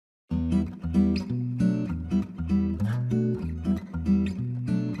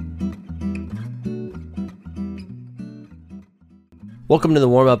Welcome to the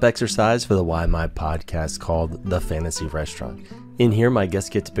warm-up exercise for the Why My podcast called The Fantasy Restaurant. In here, my guests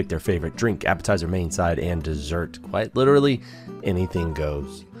get to pick their favorite drink, appetizer, main side, and dessert. Quite literally, anything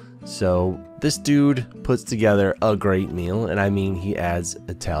goes. So this dude puts together a great meal, and I mean he adds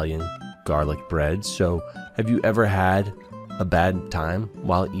Italian garlic bread. So have you ever had a bad time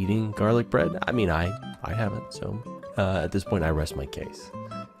while eating garlic bread? I mean, I haven't, so at this point I rest my case.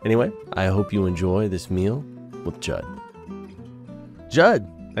 Anyway, I hope you enjoy this meal with Judd. Judd,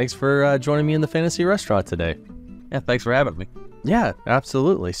 thanks for joining me in the Fantasy Restaurant today. Yeah, thanks for having me. Yeah,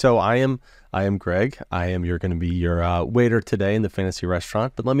 absolutely. So I am Greg. You're going to be your waiter today in the Fantasy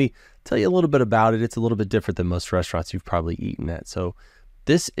Restaurant. But let me tell you a little bit about it. It's a little bit different than most restaurants you've probably eaten at. So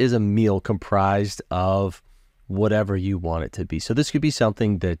this is a meal comprised of whatever you want it to be. So this could be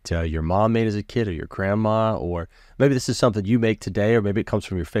something that your mom made as a kid or your grandma, or maybe this is something you make today, or maybe it comes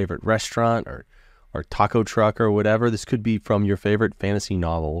from your favorite restaurant or taco truck or whatever. This could be from your favorite fantasy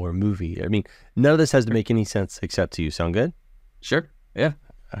novel or movie. I mean, none of this has to make any sense except to you. Sound good? Sure. Yeah.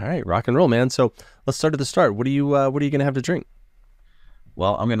 All right, rock and roll, man. So let's start at the start. What are you gonna have to drink?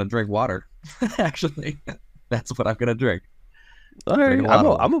 Well, I'm gonna drink water. Actually, that's what I'm gonna drink. All right,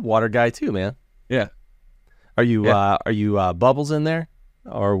 I'm a water guy too, man. Yeah. Are you bubbles in there?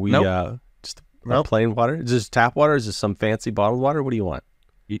 Or are we just plain water? Is this tap water? Is this some fancy bottled water? What do you want?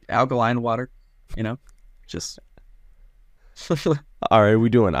 Alkaline water. You know, just. All right, are we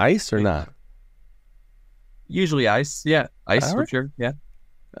doing ice or not? Usually ice. Yeah, ice All for right. sure. Yeah.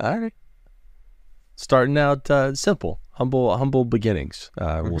 All right. Starting out simple, humble beginnings,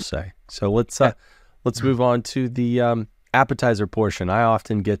 we'll say. So let's move on to the appetizer portion. I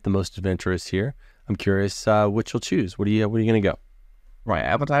often get the most adventurous here. I'm curious which you'll choose. What are you gonna go? Right,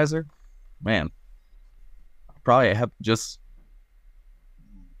 appetizer. Man, probably have just.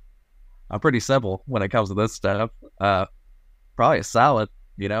 I'm pretty simple when it comes to this stuff. Probably a salad,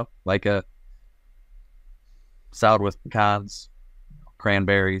 like a salad with pecans,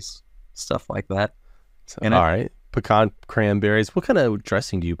 cranberries, stuff like that. All right, pecan cranberries. What kind of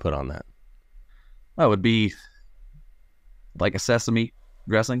dressing do you put on that? That would be like a sesame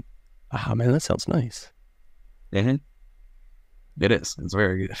dressing. Oh man, that sounds nice. Mm-hmm. It is. It's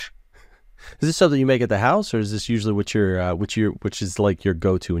very good. Is this something you make at the house, or is this usually which is like your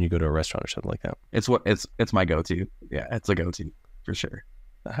go-to when you go to a restaurant or something like that? It's my go-to. Yeah, it's a go-to for sure.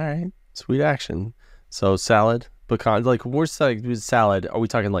 All right, sweet action. So salad, pecan, like where's salad? Are we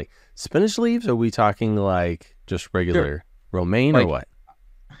talking like spinach leaves? Or are we talking like just regular romaine or what?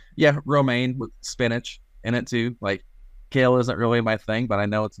 Yeah, romaine with spinach in it too. Like kale isn't really my thing, but I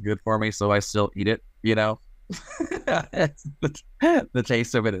know it's good for me, so I still eat it. The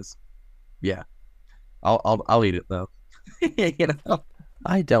taste of it is. Yeah, I'll eat it though.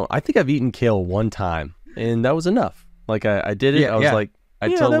 I don't. I think I've eaten kale one time, and that was enough. Like I did it. I was like, I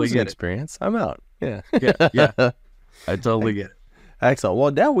that totally was get an experience. I'm out. Yeah. Yeah. I totally get it. Excellent.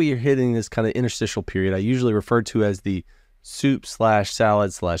 Well, now we are hitting this kind of interstitial period I usually refer to as the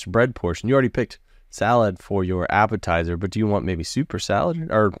soup/salad/bread portion. You already picked salad for your appetizer, but do you want maybe soup or salad,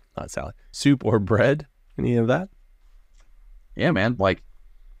 or not salad, soup or bread? Any of that? Yeah, man. Like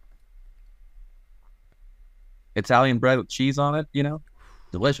Italian bread with cheese on it,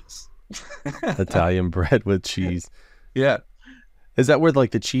 delicious. Italian bread with cheese. Yeah. Is that where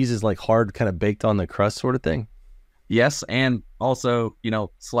like the cheese is like hard, kind of baked on the crust sort of thing? Yes, and also,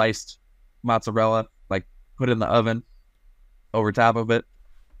 sliced mozzarella, like put in the oven over top of it.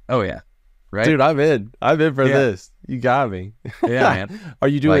 Oh yeah. Right? Dude, I'm in for this. You got me. Yeah, man. Are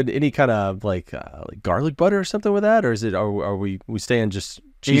you doing any kind of like garlic butter or something with that, or is it? Are we staying just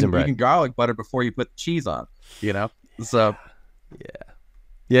cheese and bread? You can garlic butter before you put the cheese on. So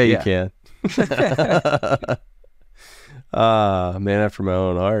yeah, you can. Man after my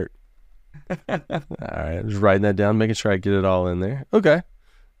own heart. All right, I'm just writing that down, making sure I get it all in there. Okay.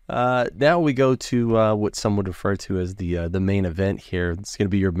 Now we go to what some would refer to as the main event here. It's going to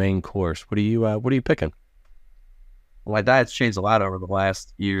be your main course. What are you picking? Well, my diet's changed a lot over the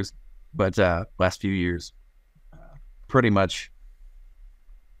last years, but last few years, pretty much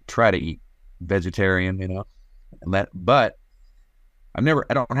try to eat vegetarian, and that. But I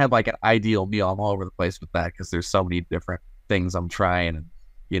don't have like an ideal meal. I'm all over the place with that because there's so many different things I'm trying, and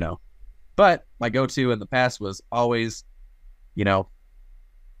But my go-to in the past was always,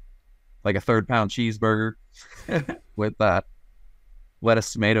 like a 3-pound cheeseburger with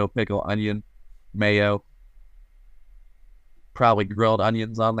lettuce, tomato, pickle, onion, mayo, probably grilled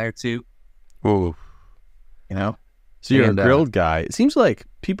onions on there too. Ooh. So you're a grilled guy. It seems like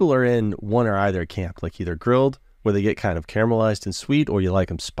people are in one or either camp, like either grilled where they get kind of caramelized and sweet, or you like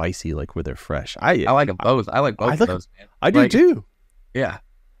them spicy, like where they're fresh. I like them both. I like both of those, man. I do too. Yeah.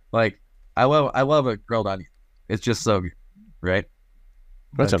 Like I love a grilled onion. It's just so good, right?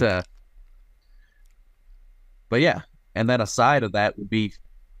 What's But up? but yeah, and then a side of that would be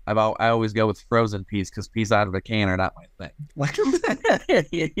I always go with frozen peas because peas out of a can are not my thing. Like,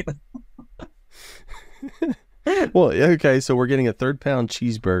 you Well, yeah, okay, so we're getting a 3rd-pound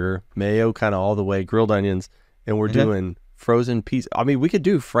cheeseburger, mayo kind of all the way, grilled onions, and we're doing frozen peas. I mean, we could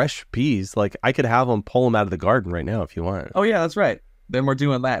do fresh peas. Like, I could have them, pull them out of the garden right now if you want. Oh yeah, that's right. Then we're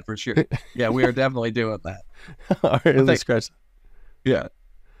doing that for sure. Yeah, we are definitely doing that. All right, let's scratch. Yeah.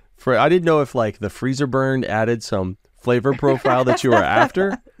 I didn't know if like the freezer burn added some flavor profile that you were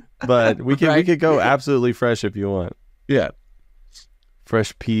after, but we could go absolutely fresh if you want. Yeah.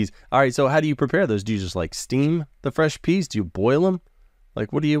 Fresh peas. All right, so how do you prepare those? Do you just like steam the fresh peas? Do you boil them?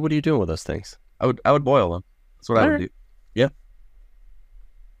 Like what are you doing with those things? I would boil them. That's what I would do. Yeah.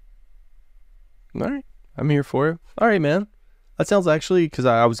 All right. I'm here for it. All right, man. That sounds actually, because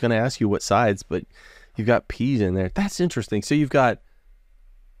I was going to ask you what sides, but you've got peas in there. That's interesting. So you've got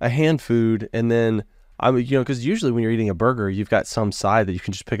a hand food, and then because usually when you're eating a burger, you've got some side that you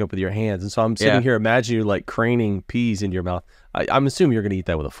can just pick up with your hands. And so I'm sitting here, imagine you like craning peas into your mouth. I'm assuming you're going to eat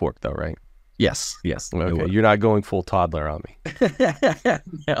that with a fork, though, right? Yes. Okay, you're not going full toddler on me.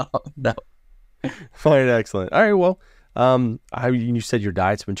 No. Fine, excellent. All right, well, you said your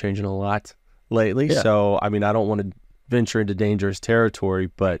diet's been changing a lot lately, so I mean, I don't want to venture into dangerous territory,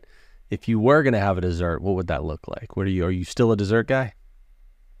 but if you were going to have a dessert, what would that look like? Are you still a dessert guy?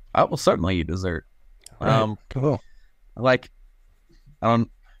 I will certainly eat dessert. Cool. I don't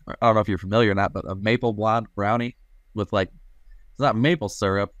know if you're familiar or not, but a maple blonde brownie with it's not maple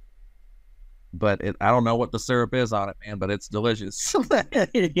syrup, but I don't know what the syrup is on it, man, but it's delicious.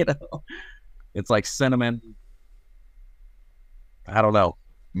 It's like cinnamon. I don't know,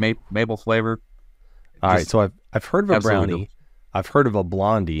 maple flavor. All right, so I've heard of a brownie. I've heard of a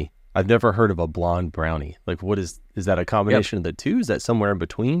blondie. I've never heard of a blonde brownie. Like, what is that a combination of the two? Is that somewhere in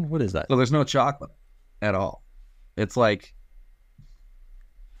between? What is that? So there's no chocolate at all. It's like,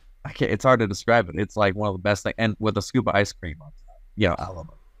 it's hard to describe it. It's like one of the best things, and with a scoop of ice cream on top. Yeah, I love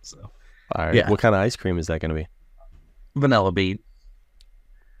it. So, all right, what kind of ice cream is that going to be? Vanilla bean.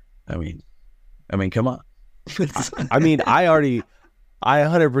 I mean, come on. I mean, I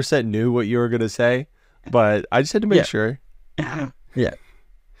 100% knew what you were going to say, but I just had to make sure. Yeah.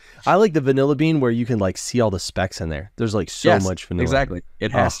 I like the vanilla bean where you can like see all the specks in there. There's like so much vanilla. Exactly.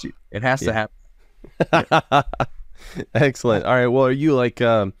 It has to. It has to happen. Yeah. Excellent. All right. Well, are you like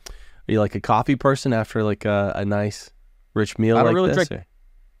a coffee person after like a nice rich meal I don't like really this?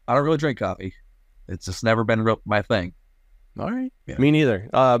 I don't really drink coffee. It's just never been my thing. All right. Yeah. Me neither.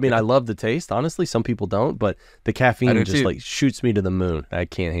 I mean, I love the taste. Honestly, some people don't, but the caffeine just like shoots me to the moon. I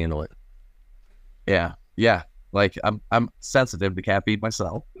can't handle it. Yeah. Yeah. Like I'm sensitive to caffeine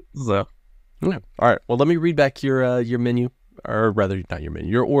myself. So. Yeah. All right. Well, let me read back your menu, or rather, not your menu,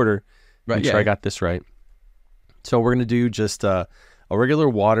 your order. Make sure I got this right. So we're gonna do just a regular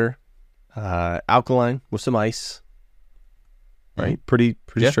water, alkaline with some ice. Right, pretty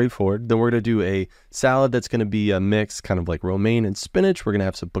straightforward. Then we're gonna do a salad that's gonna be a mix, kind of like romaine and spinach. We're gonna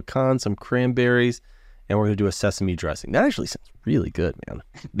have some pecans, some cranberries, and we're gonna do a sesame dressing. That actually sounds really good, man.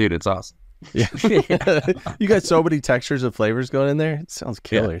 Dude, it's awesome. Yeah, you got so many textures and flavors going in there. It sounds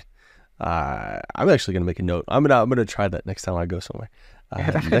killer. I'm actually gonna make a note. I'm gonna try that next time I go somewhere.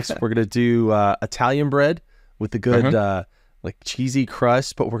 Next, we're gonna do Italian bread with the good like cheesy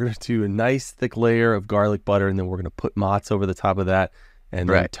crust, but we're gonna do a nice thick layer of garlic butter, and then we're gonna put mozz over the top of that, and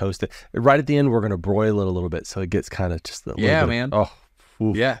then toast it. Right at the end, we're gonna broil it a little bit, so it gets kind of just a little bit. Man. Oh,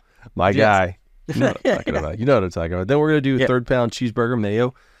 oof. Yeah, my guy. You know what I'm talking about. You know what I'm talking about. Then we're gonna do 3rd-pound cheeseburger,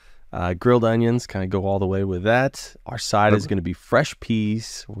 mayo, grilled onions. Kind of go all the way with that. Our side is gonna be fresh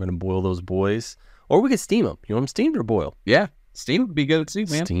peas. We're gonna boil those boys, or we could steam them. You want them steamed or boiled? Yeah, steam would be good too,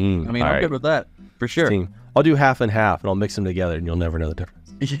 man. Steam. I mean, I'm good with that for sure. Steam. I'll do half and half, and I'll mix them together, and you'll never know the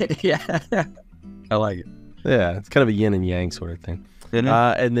difference. Yeah, I like it. Yeah, it's kind of a yin and yang sort of thing.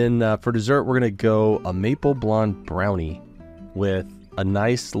 And then for dessert, we're gonna go a maple blonde brownie with a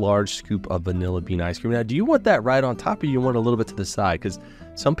nice large scoop of vanilla bean ice cream. Now, do you want that right on top, or you want a little bit to the side? Because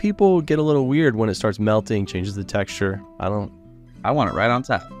some people get a little weird when it starts melting, changes the texture. I want it right on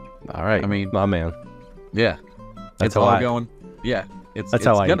top. All right. I mean, my man. Yeah, that's all going. Yeah, that's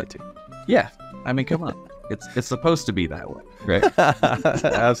how I eat it too. Yeah, I mean, come on. It's supposed to be that way, right?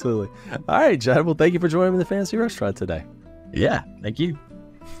 Absolutely. All right, Judd. Well, thank you for joining me in the fancy restaurant today. Yeah, thank you.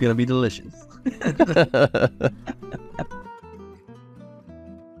 It's gonna be delicious.